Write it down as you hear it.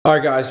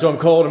Alright guys, so I'm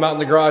cold, I'm out in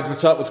the garage,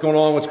 what's up, what's going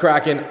on, what's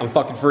cracking? I'm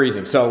fucking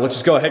freezing, so let's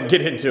just go ahead and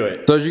get into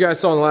it. So as you guys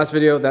saw in the last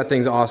video, that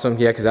thing's awesome,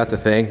 yeah, because that's a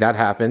thing, that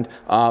happened.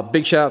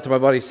 Big shout out to my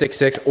buddy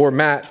 66 or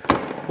Matt,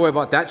 who I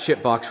bought that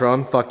shit box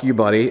from, fuck you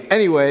buddy.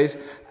 Anyways,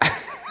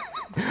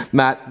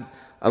 Matt,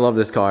 I love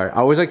this car. I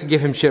always like to give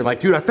him shit. I'm like,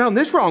 dude, I found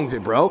this wrong with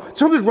it, bro.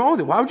 Something's wrong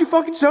with it. Why would you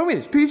fucking sell me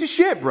this? Piece of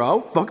shit,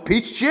 bro. Fucking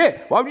piece of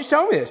shit. Why would you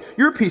sell me this?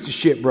 You're a piece of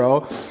shit,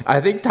 bro. I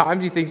think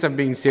times he thinks I'm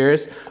being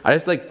serious. I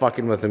just like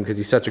fucking with him because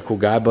he's such a cool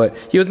guy. But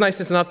he was nice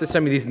enough to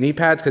send me these knee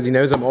pads because he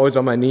knows I'm always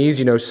on my knees,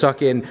 you know,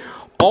 sucking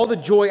all the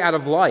joy out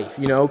of life,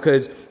 you know,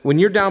 because when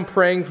you're down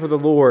praying for the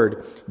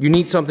Lord, you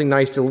need something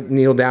nice to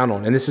kneel down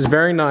on. And this is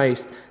very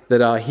nice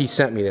that he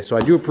sent me this. So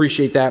I do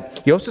appreciate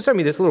that. He also sent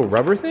me this little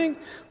rubber thing.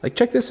 Like,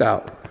 check this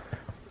out.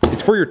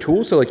 It's for your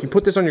tools, so like you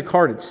put this on your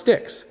card, it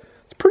sticks.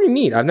 It's pretty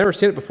neat. I've never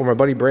seen it before. My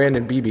buddy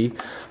Brandon BB,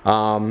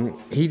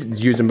 he's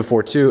used them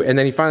before too. And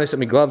then he finally sent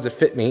me gloves that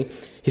fit me.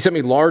 He sent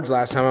me large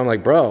last time. I'm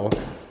like, bro,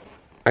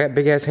 I got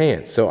big ass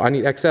hands, so I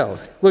need XLs.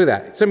 Look at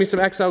that. Send me some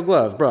XL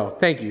gloves, bro.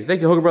 Thank you. Thank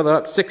you, Hooker Brother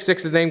Up.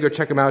 66 his name. Go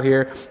check him out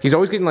here. He's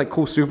always getting like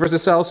cool Supras to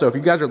sell. So if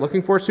you guys are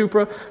looking for a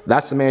Supra,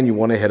 that's the man you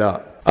want to hit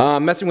up.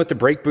 Messing with the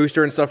brake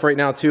booster and stuff right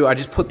now too. I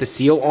just put the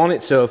seal on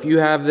it. So if you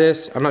have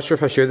this, I'm not sure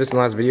if I shared this in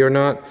the last video or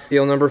not.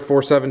 Seal number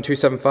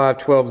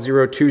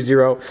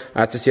 47275-12020.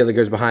 That's the seal that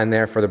goes behind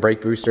there for the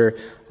brake booster.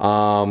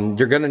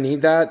 You're gonna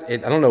need that. I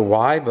don't know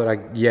why,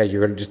 but yeah,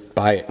 you're gonna just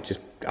buy it.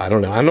 I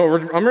don't know.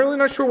 I'm really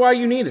not sure why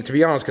you need it, to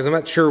be honest, because I'm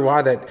not sure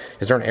why that.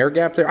 Is there an air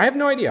gap there? I have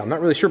no idea. I'm not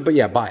really sure, but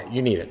yeah, buy it.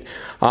 You need it.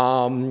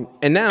 And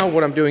now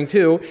what I'm doing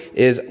too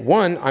is,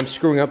 one, I'm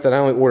screwing up that I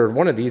only ordered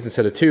one of these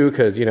instead of two,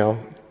 because, you know,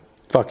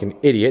 fucking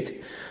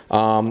idiot.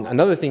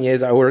 Another thing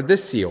is I ordered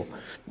this seal.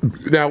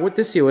 Now what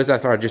this seal is, I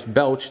thought I'd just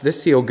belch.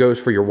 This seal goes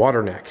for your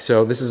water neck.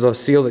 So this is a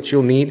seal that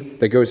you'll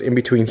need that goes in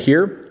between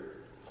here.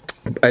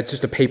 It's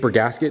just a paper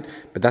gasket,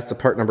 but that's the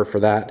part number for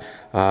that.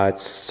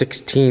 It's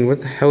 16, what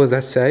the hell does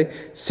that say?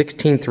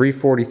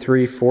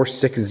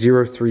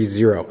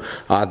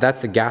 16343-46030.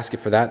 That's the gasket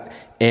for that.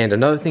 And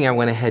another thing I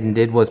went ahead and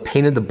did was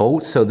painted the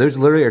bolts. So those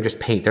literally are just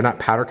paint. They're not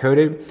powder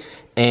coated.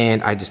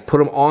 And I just put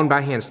them on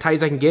by hand as tight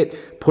as I can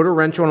get, put a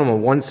wrench on them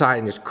on one side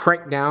and just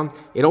crank down.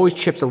 It always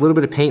chips a little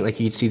bit of paint, like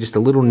you'd see just a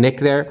little nick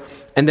there,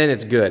 and then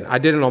it's good. I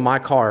did it on my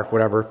car,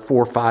 whatever,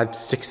 4, 5,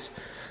 6,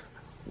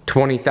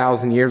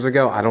 20,000 years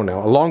ago, I don't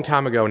know, a long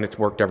time ago, and it's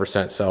worked ever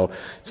since. So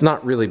it's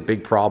not really a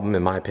big problem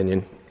in my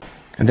opinion.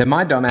 And then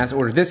my dumbass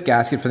ordered this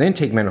gasket for the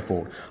intake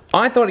manifold.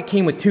 I thought it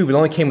came with two, but it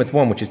only came with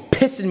one, which is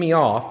pissing me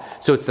off.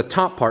 So it's the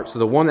top part, so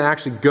the one that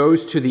actually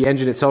goes to the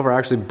engine itself or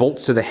actually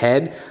bolts to the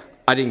head,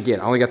 I didn't get.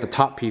 I only got the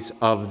top piece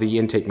of the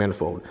intake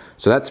manifold.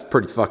 So that's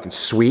pretty fucking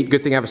sweet.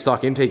 Good thing I have a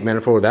stock intake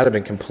manifold. That'd have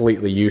been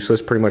completely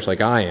useless, pretty much like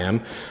I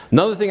am.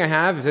 Another thing I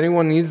have, if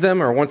anyone needs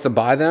them or wants to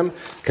buy them,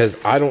 because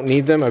I don't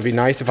need them, it'd be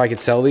nice if I could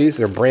sell these.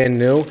 They're brand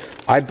new.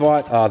 I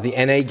bought the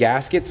NA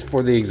gaskets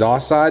for the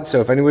exhaust side. So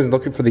if anyone's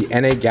looking for the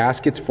NA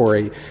gaskets for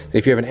if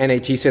you have an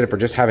NAT setup or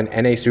just have an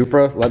NA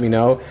Supra, let me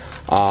know.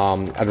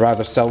 I'd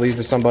rather sell these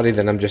to somebody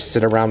than them just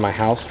sit around my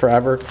house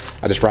forever.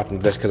 I just wrapped them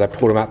with this because I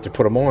pulled them out to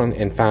put them on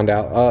and found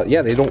out,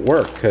 yeah, they don't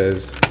work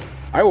because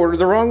I ordered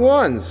the wrong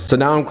ones. So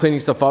now I'm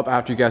cleaning stuff up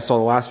after you guys saw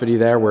the last video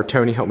there where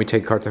Tony helped me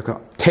take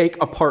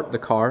apart the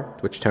car,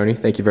 which Tony,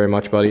 thank you very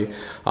much, buddy.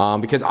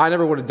 Because I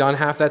never would have done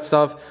half that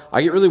stuff.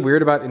 I get really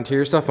weird about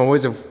interior stuff. I'm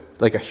always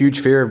like a huge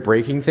fear of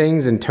breaking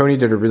things, and Tony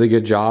did a really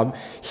good job.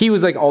 He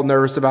was like all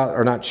nervous about,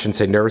 or not, shouldn't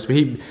say nervous, but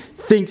he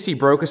thinks he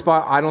broke a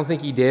spot. I don't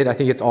think he did. I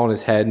think it's all in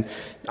his head.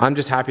 I'm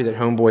just happy that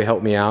Homeboy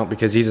helped me out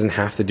because he doesn't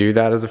have to do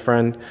that as a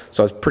friend.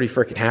 So I was pretty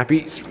freaking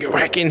happy. So go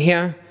back in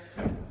here.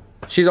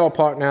 She's all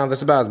apart now.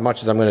 That's about as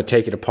much as I'm going to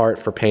take it apart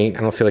for paint.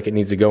 I don't feel like it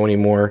needs to go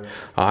anymore.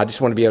 I just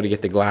want to be able to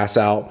get the glass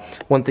out.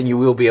 One thing you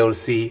will be able to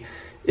see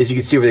is you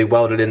can see where they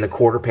welded in the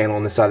quarter panel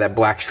on the side. That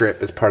black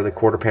strip is part of the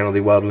quarter panel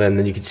they welded in.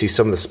 Then you can see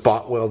some of the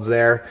spot welds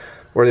there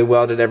where they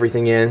welded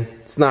everything in.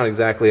 It's not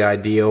exactly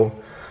ideal,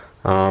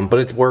 but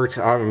it's worked.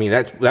 I mean,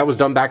 that was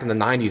done back in the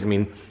 90s. I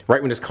mean,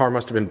 right when this car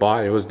must have been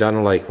bought, it was done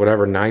in like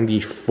whatever,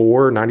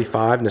 94,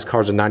 95, and this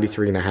car's a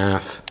 93 and a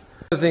half.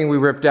 The thing we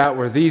ripped out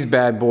were these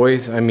bad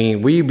boys. I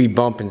mean, we be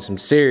bumping some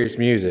serious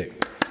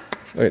music.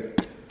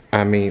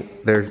 I mean,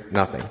 there's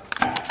nothing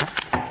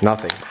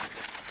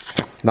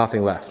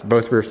left.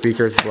 Both rear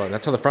speakers, well,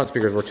 that's how the front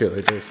speakers were too.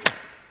 There's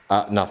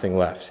nothing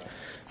left.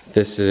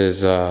 This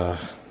is horrible.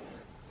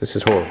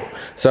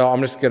 So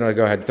I'm just gonna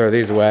go ahead and throw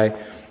these away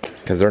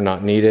because they're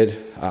not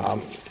needed.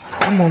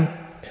 Come on,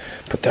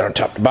 put that on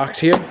top of the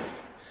box here.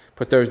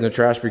 Put those in the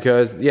trash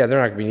because, yeah,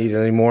 they're not gonna be needed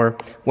anymore.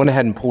 Went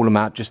ahead and pulled them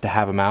out just to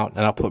have them out,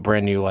 and I'll put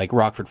brand new like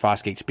Rockford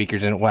Fosgate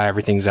speakers in it while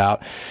everything's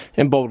out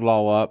and bolt it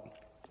all up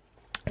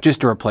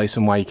just to replace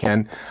them while you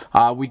can.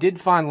 We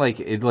did find like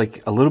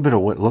a little bit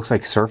of what looks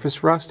like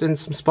surface rust in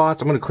some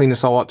spots. I'm gonna clean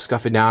this all up,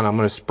 scuff it down. I'm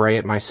gonna spray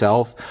it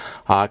myself,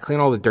 clean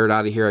all the dirt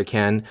out of here I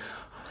can.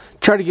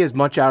 Try to get as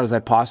much out as I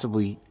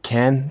possibly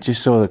can,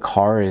 just so the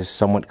car is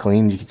somewhat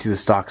clean. You can see the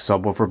stock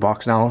subwoofer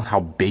box now, how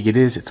big it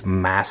is. It's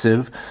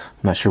massive.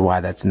 I'm not sure why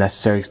that's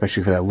necessary,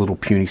 especially for that little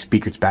puny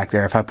speaker that's back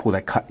there. If I pull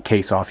that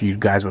case off, you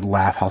guys would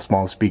laugh how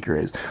small the speaker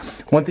is.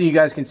 One thing you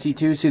guys can see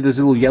too, see those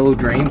little yellow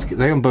drains?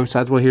 They're on both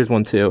sides. Well, here's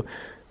one too.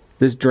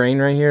 This drain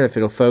right here, if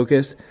it'll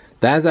focus,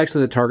 that is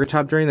actually the target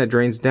top drain that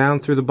drains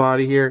down through the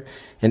body here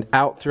and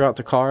out throughout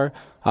the car.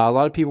 A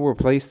lot of people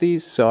replace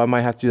these, so I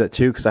might have to do that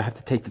too, because I have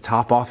to take the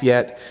top off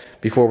yet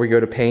before we go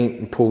to paint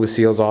and pull the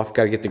seals off.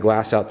 Got to get the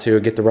glass out too,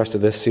 get the rest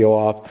of this seal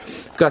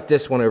off. I've got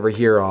this one over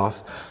here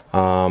off.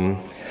 I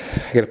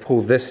got to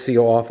pull this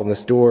seal off on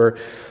this door.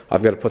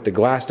 I've got to put the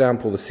glass down,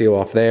 pull the seal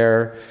off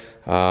there.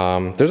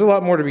 There's a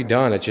lot more to be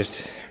done. It's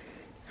just,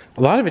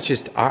 a lot of it's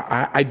just,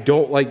 I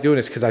don't like doing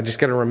this because I just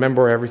got to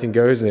remember where everything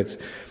goes, and it's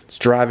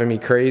driving me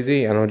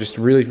crazy, and I'm just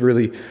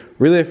really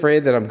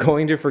afraid that I'm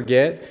going to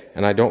forget,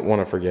 and I don't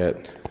want to forget.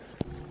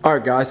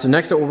 Alright guys, so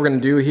next up what we're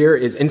going to do here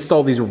is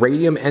install these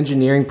Radium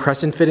Engineering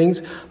press and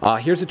fittings.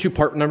 Here's the 2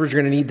 part numbers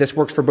you're going to need. This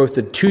works for both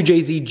the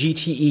 2JZ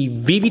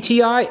GTE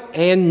VVTi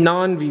and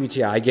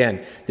non-VVTi.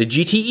 Again, the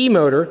GTE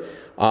motor,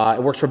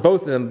 it works for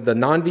both of them, the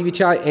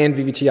non-VVTi and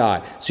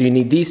VVTi. So you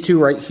need these 2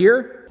 right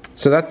here.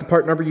 So that's the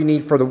part number you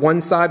need for the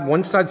one side.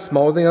 One side's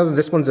smaller than the other.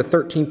 This one's a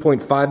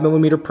 13.5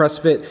 millimeter press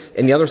fit,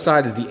 and the other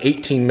side is the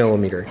 18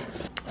 millimeter.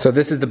 So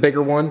this is the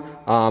bigger one.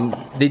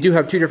 They do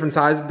have 2 different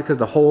sizes because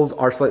the holes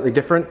are slightly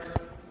different.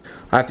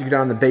 I have to go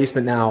down in the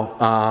basement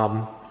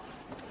now.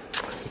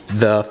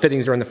 The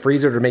fittings are in the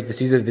freezer to make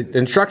this easier. The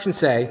instructions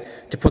say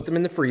to put them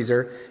in the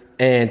freezer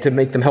and to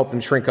make them, help them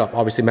shrink up.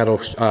 Obviously metal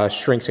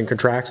shrinks and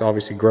contracts,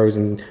 obviously grows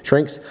and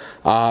shrinks.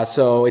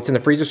 So it's in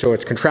the freezer, so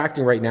it's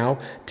contracting right now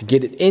to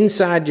get it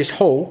inside this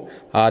hole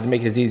to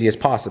make it as easy as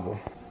possible.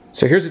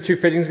 So here's the 2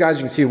 fittings, guys.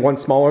 You can see one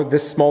smaller.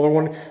 This smaller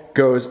one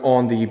goes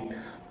on the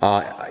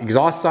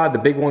exhaust side, the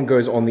big one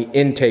goes on the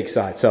intake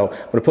side. So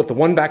I'm gonna put the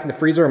one back in the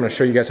freezer. I'm gonna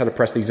show you guys how to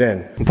press these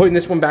in. I'm putting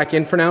this one back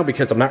in for now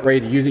because I'm not ready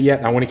to use it yet,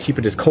 and I wanna keep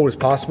it as cold as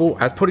possible.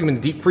 I was putting them in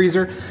the deep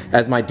freezer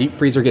as my deep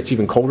freezer gets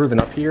even colder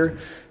than up here.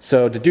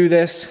 So to do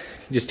this,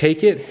 you just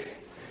take it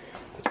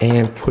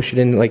and push it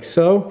in like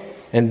so,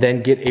 and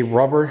then get a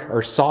rubber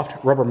or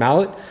soft rubber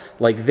mallet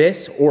like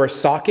this, or a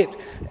socket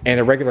and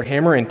a regular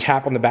hammer, and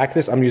tap on the back of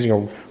this. I'm using a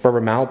rubber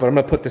mallet, but I'm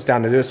gonna put this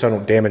down to this so I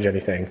don't damage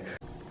anything.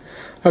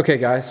 Okay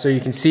guys, so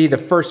you can see the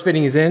first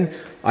fitting is in.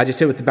 I just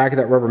hit with the back of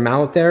that rubber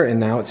mallet there,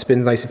 and now it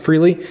spins nice and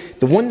freely.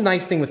 The one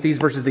nice thing with these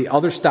versus the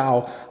other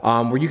style,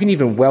 where you can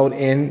even weld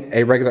in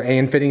a regular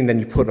AN fitting and then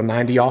you put a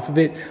 90 off of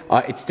it,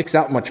 it sticks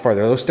out much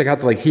farther. Those stick out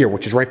to like here,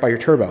 which is right by your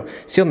turbo.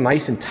 See how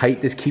nice and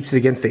tight this keeps it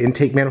against the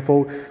intake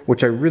manifold,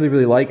 which I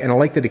really like, and I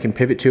like that it can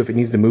pivot too if it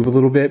needs to move a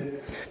little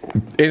bit.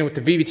 And with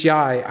the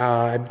VVTi,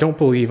 I don't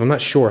believe, I'm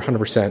not sure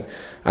 100%.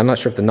 I'm not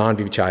sure if the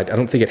non-VVTi, I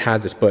don't think it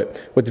has this,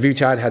 but with the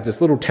VVTi, it has this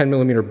little 10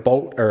 millimeter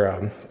bolt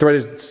or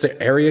threaded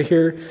area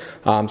here.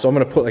 So I'm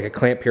gonna put like a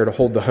clamp here to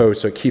hold the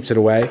hose so it keeps it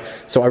away.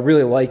 So I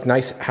really like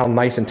how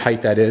nice and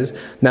tight that is.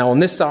 Now on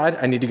this side,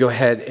 I need to go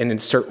ahead and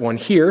insert one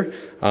here,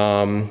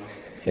 and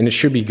it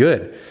should be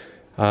good.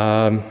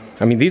 I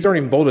mean, these aren't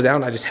even bolted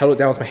down. I just held it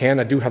down with my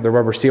hand. I do have the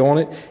rubber seal on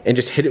it, and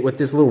just hit it with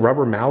this little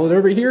rubber mallet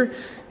over here,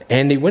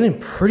 and they went in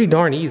pretty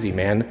darn easy,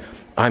 man.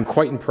 I'm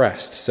quite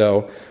impressed.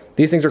 So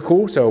these things are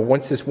cool, so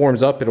once this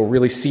warms up, it'll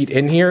really seat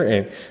in here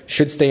and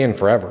should stay in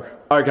forever.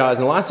 All right guys,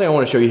 and the last thing I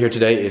want to show you here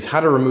today is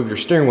how to remove your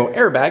steering wheel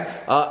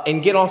airbag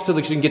and get off so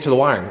that you can get to the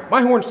wiring.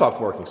 My horn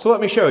stopped working, so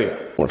let me show you.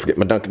 I won't forget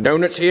my Dunkin'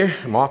 Donuts here.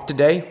 I'm off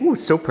today. Ooh,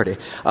 it's so pretty.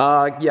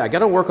 Yeah, I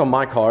gotta work on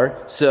my car,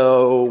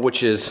 so,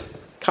 which is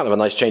kind of a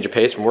nice change of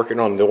pace from working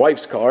on the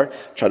wife's car.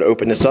 Try to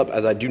open this up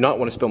as I do not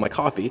want to spill my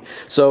coffee.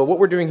 So what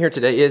we're doing here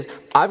today is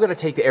I've got to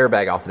take the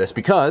airbag off of this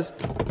because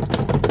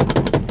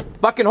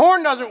fucking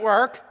horn doesn't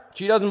work.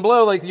 She doesn't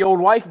blow like the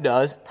old wife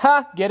does.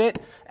 Ha, get it?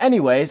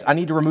 Anyways, I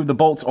need to remove the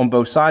bolts on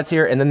both sides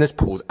here, and then this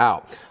pulls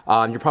out.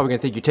 You're probably gonna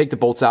think you take the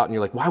bolts out and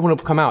you're like, why won't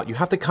it come out? You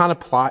have to kind of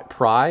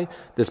pry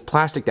this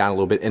plastic down a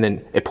little bit, and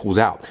then it pulls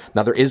out.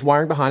 Now there is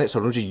wiring behind it, so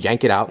don't just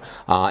yank it out.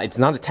 It's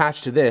not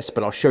attached to this,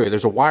 but I'll show you.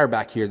 There's a wire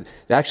back here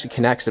that actually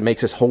connects and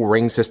makes this whole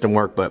ring system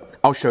work, but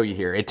I'll show you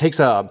here. It takes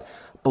a,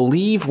 well,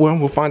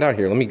 we'll find out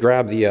here. Let me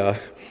grab the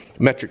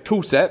metric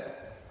tool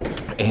set,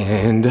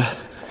 and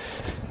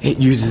it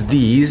uses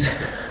these.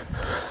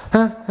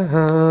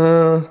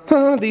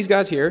 These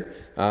guys here,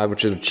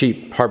 which are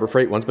cheap Harbor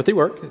Freight ones, but they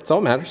work. It's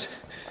all that matters.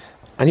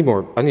 I need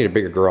a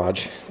bigger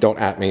garage. Don't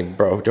at me,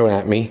 bro. Don't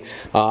at me.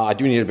 I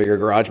do need a bigger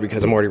garage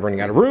because I'm already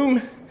running out of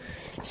room.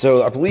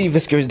 So I believe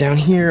this goes down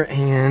here,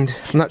 and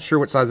I'm not sure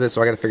what size this is,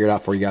 so I gotta figure it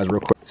out for you guys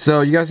real quick.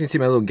 So you guys can see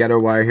my little ghetto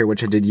wire here,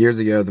 which I did years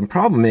ago. The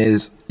problem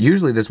is,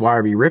 usually this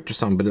wire be ripped or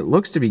something, but it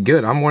looks to be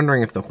good. I'm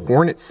wondering if the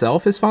horn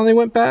itself has finally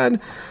went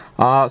bad.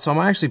 So I'm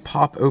gonna actually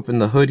pop open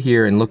the hood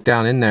here and look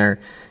down in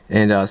there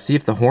and see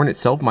if the horn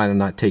itself might have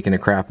not taken a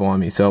crap on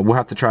me. So we'll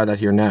have to try that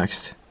here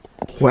next.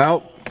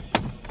 Well,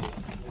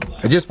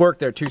 I just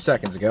worked there 2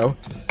 seconds ago.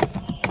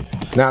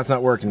 Now it's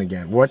not working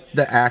again. What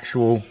the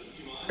actual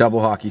Double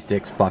hockey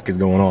sticks fuck is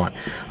going on.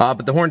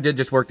 But the horn did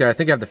just work there. I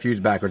think I have the fuse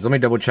backwards. Let me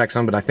double check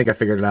some, but I think I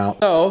figured it out.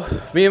 So,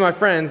 me and my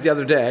friends the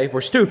other day were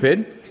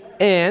stupid,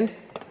 and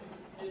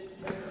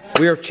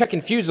we were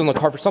checking fuses on the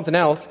car for something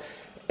else,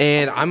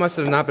 and I must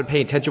have not been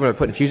paying attention when I were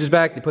putting fuses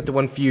back. They put the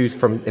one fuse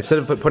from, instead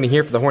of putting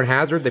here for the horn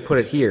hazard, they put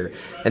it here.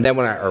 And then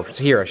when or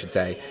here I should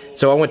say.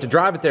 So I went to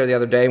drive it there the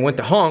other day and went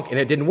to honk and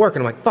it didn't work.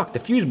 And I'm like, fuck, the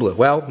fuse blew.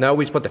 Well, no,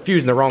 we just put the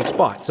fuse in the wrong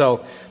spot.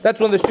 So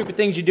that's one of the stupid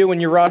things you do when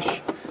you rush.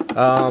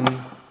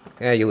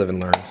 Yeah, you live and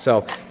learn.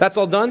 So that's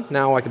all done.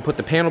 Now I can put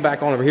the panel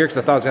back on over here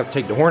because I thought I was gonna have to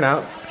take the horn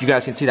out. But you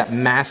guys can see that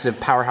massive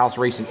Powerhouse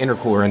Racing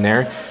intercooler in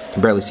there. You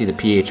can barely see the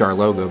PHR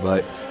logo,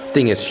 but the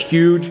thing is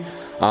huge.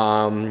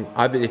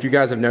 If you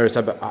guys have noticed,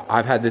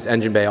 I've had this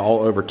engine bay all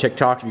over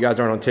TikTok. If you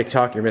guys aren't on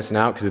TikTok, you're missing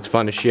out because it's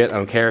fun as shit. I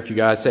don't care if you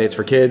guys say it's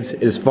for kids.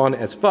 It is fun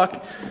as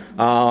fuck.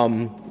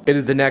 It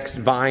is the next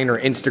Vine or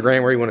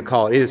Instagram, where you want to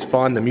call it. It is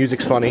fun. The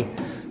music's funny.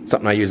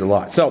 Something I use a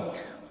lot. So,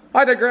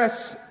 I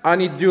digress. I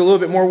need to do a little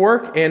bit more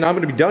work, and I'm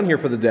going to be done here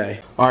for the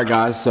day. All right,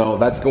 guys, so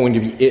that's going to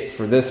be it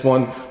for this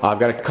one. I've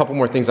got a couple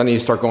more things I need to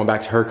start going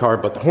back to her car,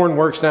 but the horn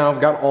works now.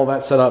 I've got all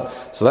that set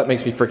up, so that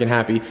makes me freaking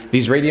happy.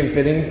 These Radium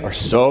Fittings are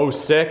so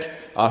sick.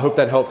 I hope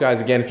that helped,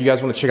 guys. Again, if you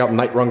guys want to check out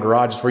Night Run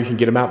Garage, it's where you can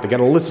get them out. They got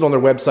it listed on their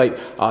website.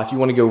 If you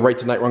want to go right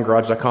to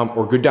nightrungarage.com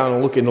or go down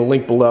and look in the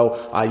link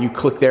below, you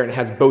click there and it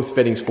has both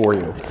fittings for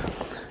you.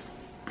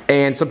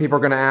 And some people are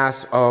going to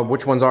ask,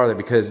 which ones are they?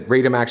 Because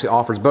Radium actually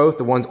offers both.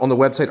 The ones on the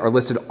website are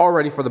listed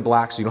already for the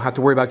black, so you don't have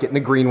to worry about getting the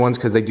green ones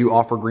because they do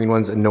offer green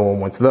ones and no one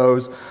wants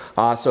those.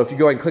 So if you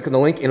go ahead and click on the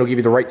link, it'll give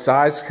you the right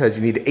size because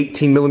you need an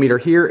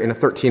 18mm here and a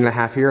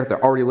 13.5 here.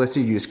 They're already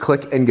listed. You just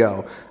click and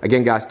go.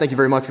 Again, guys, thank you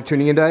very much for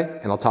tuning in today,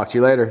 and I'll talk to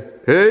you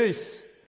later. Peace!